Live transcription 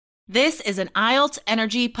This is an IELTS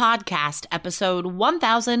Energy Podcast, episode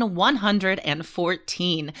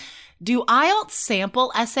 1114. Do IELTS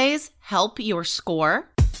sample essays help your score?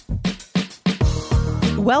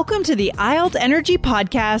 Welcome to the IELTS Energy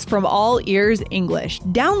Podcast from All Ears English,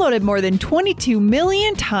 downloaded more than 22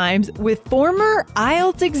 million times with former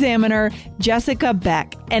IELTS examiner Jessica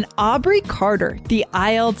Beck and Aubrey Carter, the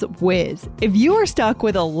IELTS whiz. If you are stuck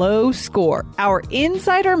with a low score, our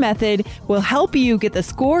Insider method will help you get the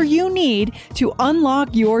score you need to unlock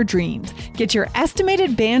your dreams. Get your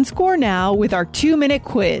estimated band score now with our 2-minute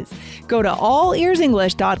quiz. Go to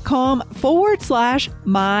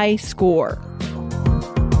allearsenglish.com/myscore.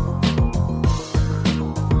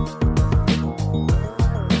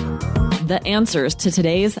 The answers to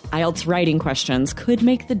today's IELTS writing questions could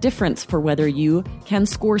make the difference for whether you can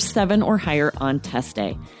score 7 or higher on test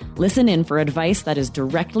day. Listen in for advice that is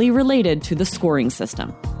directly related to the scoring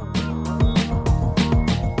system.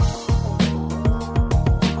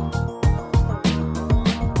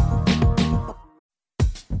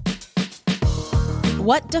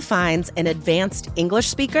 What defines an advanced English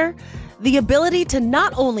speaker? The ability to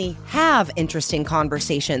not only have interesting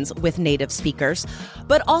conversations with native speakers,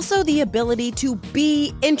 but also the ability to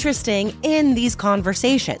be interesting in these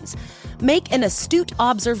conversations. Make an astute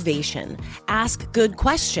observation, ask good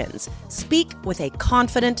questions, speak with a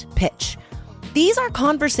confident pitch. These are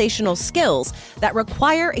conversational skills that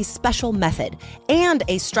require a special method and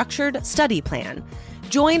a structured study plan.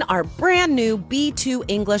 Join our brand new B2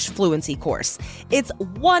 English Fluency course. It's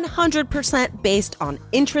 100% based on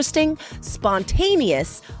interesting,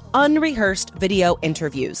 spontaneous, unrehearsed video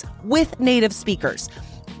interviews with native speakers.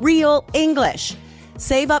 Real English.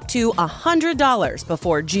 Save up to $100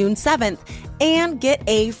 before June 7th and get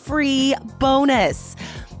a free bonus.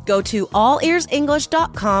 Go to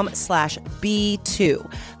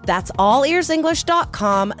allearsenglish.com/B2. That's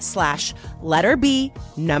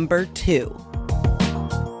allearsenglish.com/B2.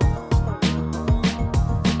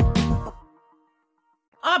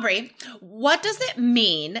 Aubrey, what does it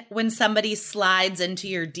mean when somebody slides into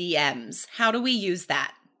your DMs? How do we use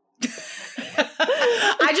that?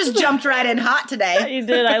 I just jumped right in hot today. You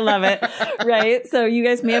did. I love it. Right. So you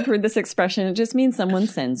guys may have heard this expression. It just means someone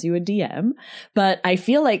sends you a DM. But I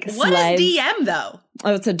feel like What is DM though?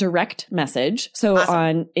 Oh, it's a direct message. So Awesome.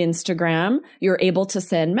 On Instagram, you're able to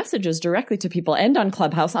send messages directly to people, and on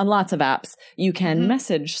Clubhouse, on lots of apps, you can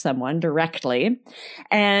message someone directly.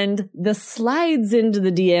 And the slides into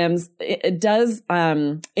the DMs, it does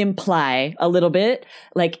imply a little bit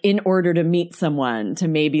like in order to meet someone, to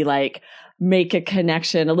maybe like make a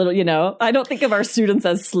connection a little, I don't think of our students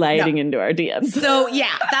as sliding into our DMs. So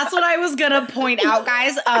yeah, that's what I was going to point out,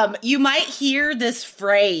 guys. You might hear this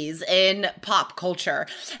phrase in pop culture.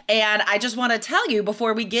 And I just want to tell you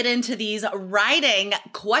before we get into these writing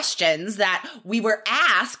questions that we were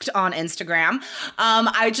asked on Instagram,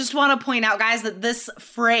 I just want to point out, guys, that this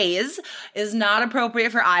phrase is not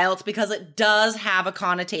appropriate for IELTS because it does have a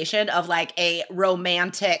connotation of like a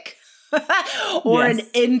romantic or an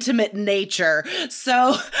intimate nature.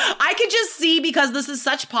 So I could just see, because this is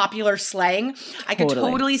such popular slang, I could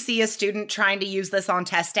totally see a student trying to use this on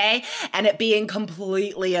test day and it being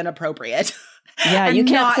completely inappropriate. Yeah, you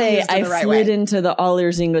can't say I slid into the All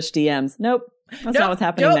Ears English DMs. Nope. That's not what's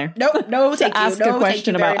happening there. No, thank you. Ask a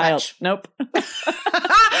question about IELTS. Nope. All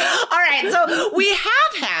right. So we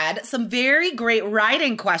have had some very great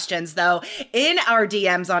writing questions, though, in our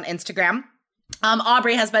DMs on Instagram.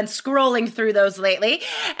 Aubrey has been scrolling through those lately.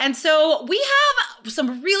 And so we have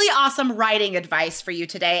some really awesome writing advice for you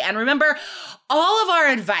today. And remember, all of our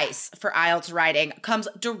advice for IELTS writing comes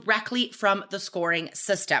directly from the scoring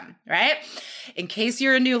system, right? In case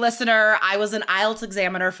you're a new listener, I was an IELTS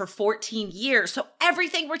examiner for 14 years. So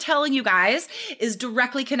everything we're telling you guys is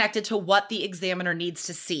directly connected to what the examiner needs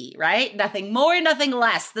to see, right? Nothing more, nothing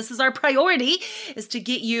less. This is our priority, is to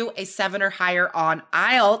get you a 7 or higher on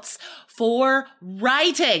IELTS for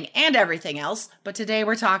writing and everything else. But today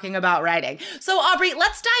we're talking about writing. So Aubrey,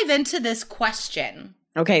 let's dive into this question.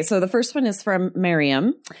 Okay, so the first one is from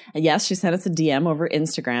Miriam. Yes, she sent us a DM over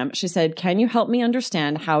Instagram. She said, can you help me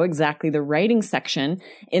understand how exactly the writing section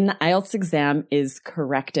in the IELTS exam is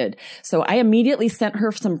corrected? So I immediately sent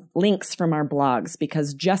her some links from our blogs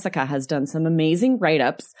because Jessica has done some amazing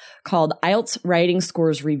write-ups called IELTS Writing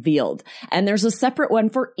Scores Revealed. And there's a separate one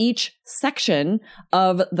for each section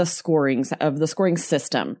of the scoring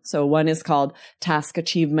system. So one is called Task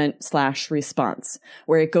Achievement /Response,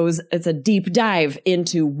 where it's a deep dive into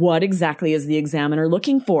into what exactly is the examiner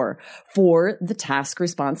looking for the task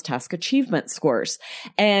response, task achievement scores.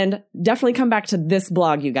 And definitely come back to this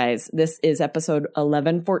blog, you guys. This is episode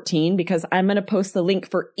 1114, because I'm going to post the link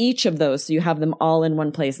for each of those so you have them all in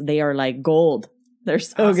one place. They are like gold. They're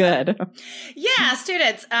so awesome. Good. Yeah,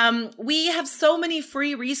 students, we have so many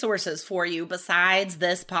free resources for you besides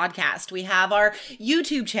this podcast. We have our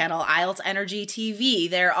YouTube channel, IELTS Energy TV.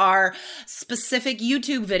 There are specific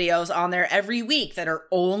YouTube videos on there every week that are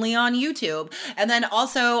only on YouTube. And then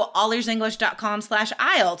also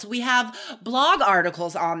allearsenglish.com/IELTS. We have blog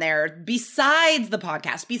articles on there besides the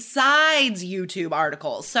podcast, besides YouTube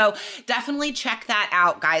articles. So definitely check that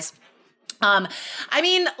out, guys. I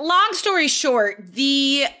mean, long story short,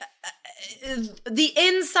 the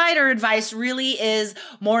insider advice really is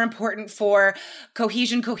more important for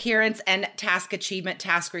cohesion, coherence, and task achievement,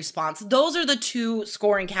 task response. Those are the two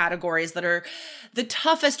scoring categories that are the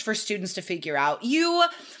toughest for students to figure out. You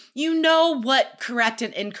know what correct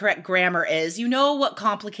and incorrect grammar is. You know what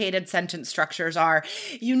complicated sentence structures are.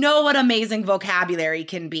 You know what amazing vocabulary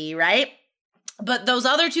can be, right? But those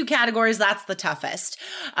other two categories, that's the toughest.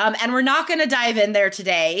 And we're not going to dive in there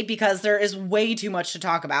today because there is way too much to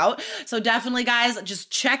talk about. So definitely, guys, just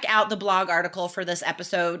check out the blog article for this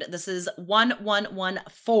episode. This is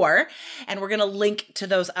 1114, and we're going to link to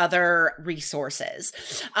those other resources.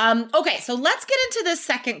 Okay, so let's get into this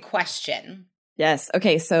second question. Yes.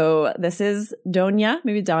 Okay. So this is Donya,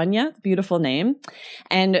 maybe Danya, beautiful name.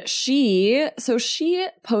 And she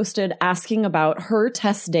posted asking about her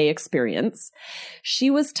test day experience. She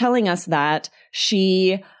was telling us that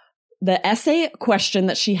the essay question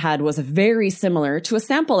that she had was very similar to a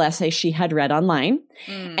sample essay she had read online.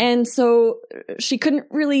 And so she couldn't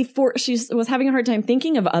really, she was having a hard time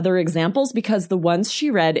thinking of other examples because the ones she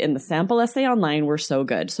read in the sample essay online were so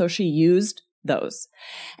good. So she used those.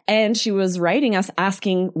 And she was writing us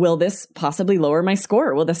asking, will this possibly lower my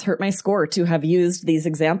score? Will this hurt my score to have used these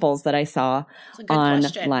examples that I saw online?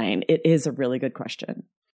 Question. It is a really good question.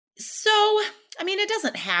 So, I mean, it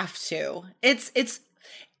doesn't have to. It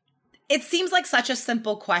seems like such a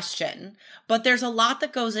simple question, but there's a lot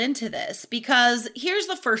that goes into this because here's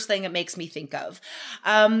the first thing it makes me think of.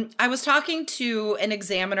 I was talking to an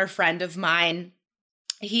examiner friend of mine.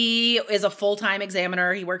 He is a full-time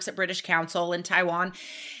examiner. He works at British Council in Taiwan.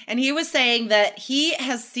 And he was saying that he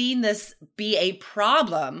has seen this be a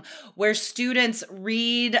problem where students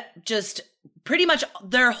read just pretty much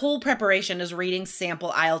their whole preparation is reading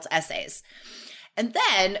sample IELTS essays. And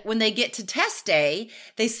then when they get to test day,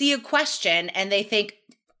 they see a question and they think,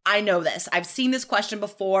 I know this. I've seen this question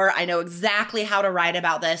before. I know exactly how to write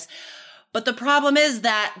about this. But the problem is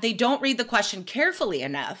that they don't read the question carefully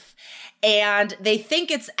enough. And they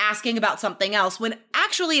think it's asking about something else when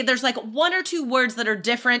actually there's like one or two words that are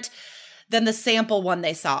different than the sample one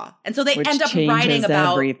they saw. And so they end up writing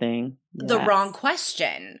about everything. The wrong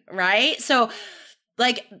question, right? So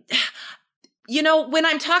like, you know, when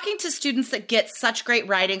I'm talking to students that get such great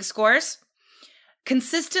writing scores,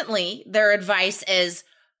 consistently their advice is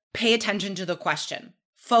pay attention to the question.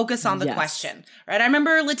 Focus on the question, right? I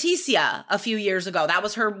remember Leticia a few years ago. That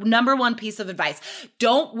was her number one piece of advice.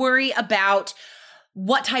 Don't worry about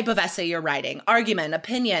what type of essay you're writing, argument,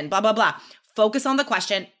 opinion, blah, blah, blah. Focus on the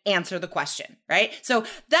question, answer the question, right? So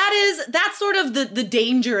that's sort of the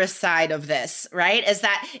dangerous side of this, right? Is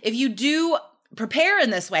that if you do prepare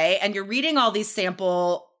in this way and you're reading all these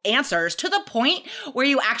sample answers to the point where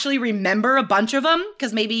you actually remember a bunch of them,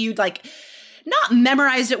 because maybe you'd like not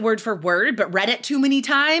memorized it word for word, but read it too many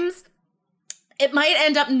times, it might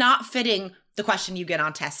end up not fitting the question you get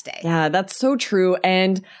on test day. Yeah, that's so true.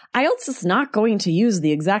 And IELTS is not going to use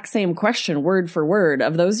the exact same question word for word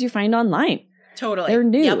of those you find online. Totally. They're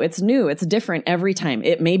new. Yep. It's new. It's different every time.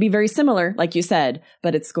 It may be very similar, like you said,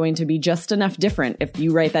 but it's going to be just enough different. If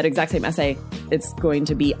you write that exact same essay, it's going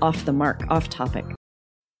to be off the mark, off topic.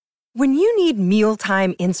 When you need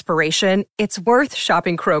mealtime inspiration, it's worth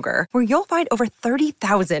shopping Kroger, where you'll find over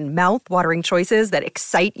 30,000 mouth-watering choices that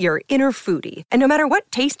excite your inner foodie. And no matter what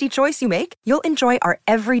tasty choice you make, you'll enjoy our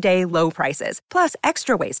everyday low prices, plus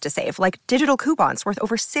extra ways to save, like digital coupons worth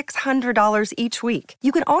over $600 each week.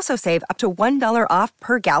 You can also save up to $1 off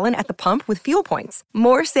per gallon at the pump with fuel points.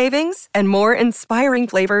 More savings and more inspiring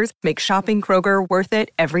flavors make shopping Kroger worth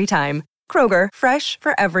it every time. Kroger, fresh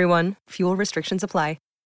for everyone. Fuel restrictions apply.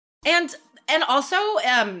 And also,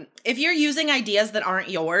 if you're using ideas that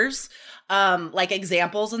aren't yours, like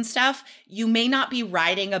examples and stuff, you may not be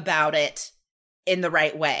writing about it in the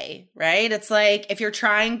right way, right? It's like if you're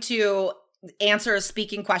trying to answer a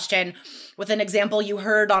speaking question with an example you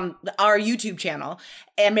heard on our YouTube channel,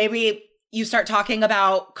 and maybe you start talking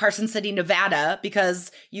about Carson City, Nevada,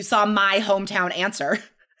 because you saw my hometown answer,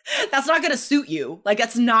 that's not going to suit you. Like,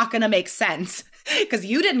 it's not going to make sense because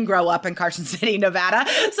you didn't grow up in Carson City, Nevada.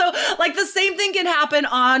 So like the same thing can happen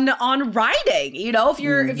on writing. You know, if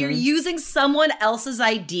you're using someone else's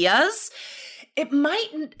ideas, it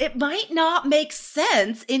might not make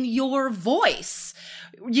sense in your voice.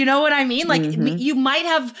 You know what I mean? Like you might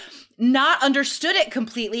have not understood it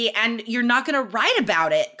completely and you're not going to write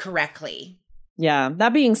about it correctly. Yeah.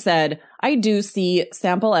 That being said, I do see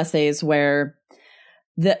sample essays where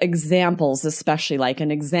the examples, especially like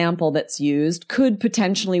an example that's used, could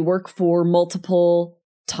potentially work for multiple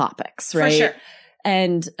topics, right? For sure.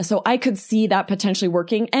 And so I could see that potentially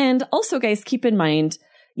working. And also, guys, keep in mind,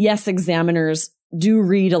 yes, examiners do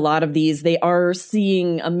read a lot of these. They are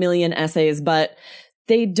seeing a million essays, but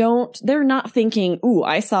they're not thinking, ooh,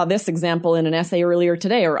 I saw this example in an essay earlier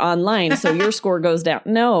today or online, so your score goes down.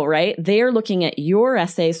 No, right? They're looking at your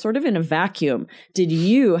essay sort of in a vacuum. Did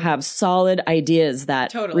you have solid ideas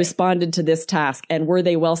that responded to this task, and were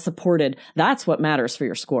they well supported? That's what matters for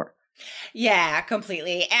your score. Yeah,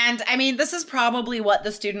 completely. And I mean, this is probably what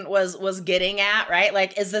the student was getting at, right?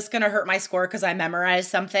 Like, is this going to hurt my score because I memorized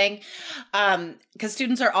something? Because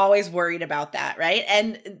students are always worried about that, right?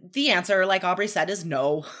 And the answer, like Aubrey said, is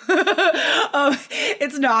no.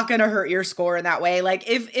 It's not going to hurt your score in that way. Like,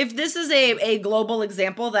 if this is a global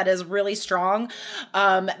example that is really strong,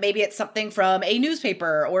 maybe it's something from a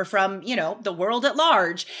newspaper or from, you know, the world at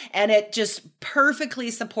large, and it just perfectly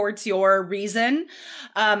supports your reason,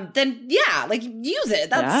 then yeah, like use it.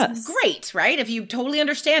 That's great, right? If you totally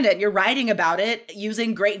understand it, you're writing about it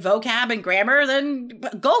using great vocab and grammar, then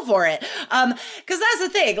go for it. Because that's the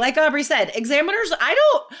thing, like Aubrey said, examiners,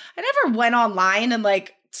 I never went online and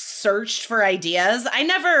like searched for ideas. I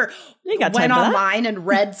never went online and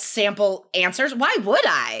read sample answers. Why would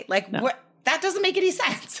I? Like, what? That doesn't make any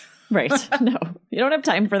sense. Right. No, you don't have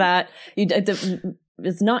time for that.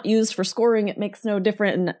 It's not used for scoring. It makes no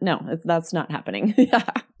difference. No, that's not happening. Yeah.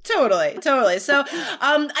 Totally. So,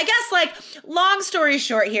 I guess like long story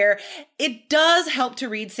short here, it does help to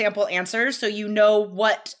read sample answers so you know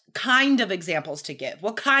what kind of examples to give,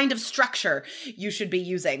 what kind of structure you should be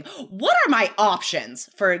using. What are my options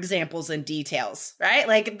for examples and details, right?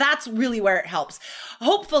 Like that's really where it helps.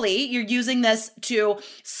 Hopefully you're using this to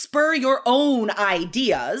spur your own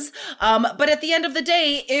ideas. But at the end of the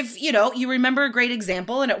day, if you remember a great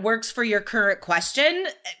example and it works for your current question,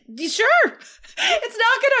 sure, it's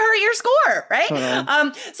not going to hurt your score, right?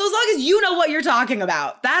 So as long as you know what you're talking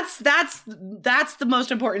about, that's the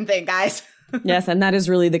most important thing, guys. Yes, and that is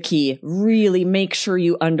really the key. Really make sure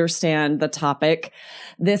you understand the topic.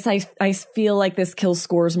 This, I feel like this kills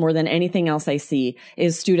scores more than anything else I see,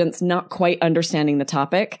 is students not quite understanding the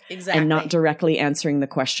topic and not directly answering the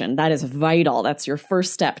question. That is vital. That's your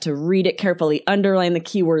first step, to read it carefully, underline the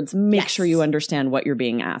keywords, make sure you understand what you're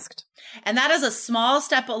being asked. And that is a small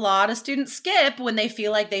step a lot of students skip when they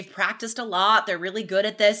feel like they've practiced a lot. They're really good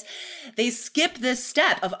at this. They skip this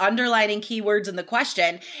step of underlining keywords in the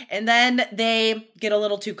question, and then they get a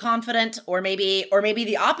little too confident, or maybe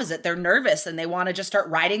the opposite. They're nervous and they want to just start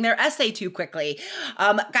writing their essay too quickly.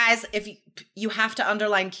 Guys, if you have to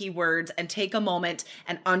underline keywords and take a moment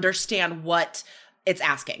and understand what it's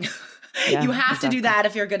asking. Yeah, you have to do that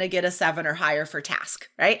if you're going to get a 7 or higher for task,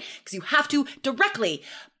 right? Because you have to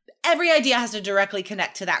every idea has to directly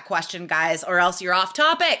connect to that question, guys, or else you're off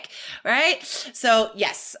topic, right? So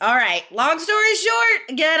yes. All right. Long story short,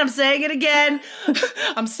 again, I'm saying it again.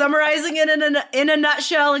 I'm summarizing it in a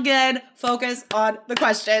nutshell again. Focus on the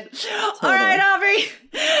question. Totally. All right, Aubrey.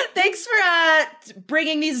 Thanks for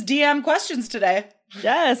bringing these DM questions today.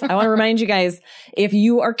 Yes. I want to remind you guys, if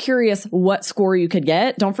you are curious what score you could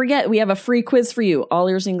get, don't forget we have a free quiz for you,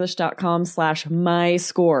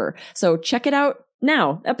 allearsenglish.com/myscore. So check it out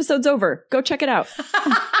now. Episode's over. Go check it out.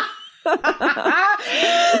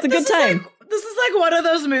 It's a good time. This is like one of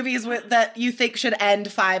those movies that you think should end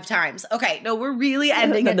 5 times. Okay, no, we're really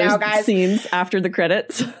ending it now, guys. Scenes after the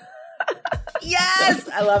credits. Yes,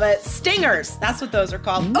 I love it. Stingers. That's what those are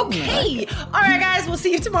called. Okay. All right, guys. We'll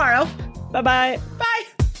see you tomorrow. Bye-bye. Bye.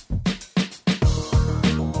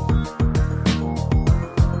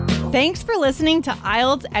 Thanks for listening to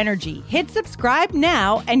IELTS Energy. Hit subscribe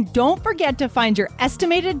now, and don't forget to find your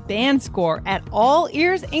estimated band score at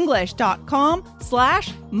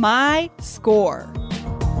allearsenglish.com/myscore.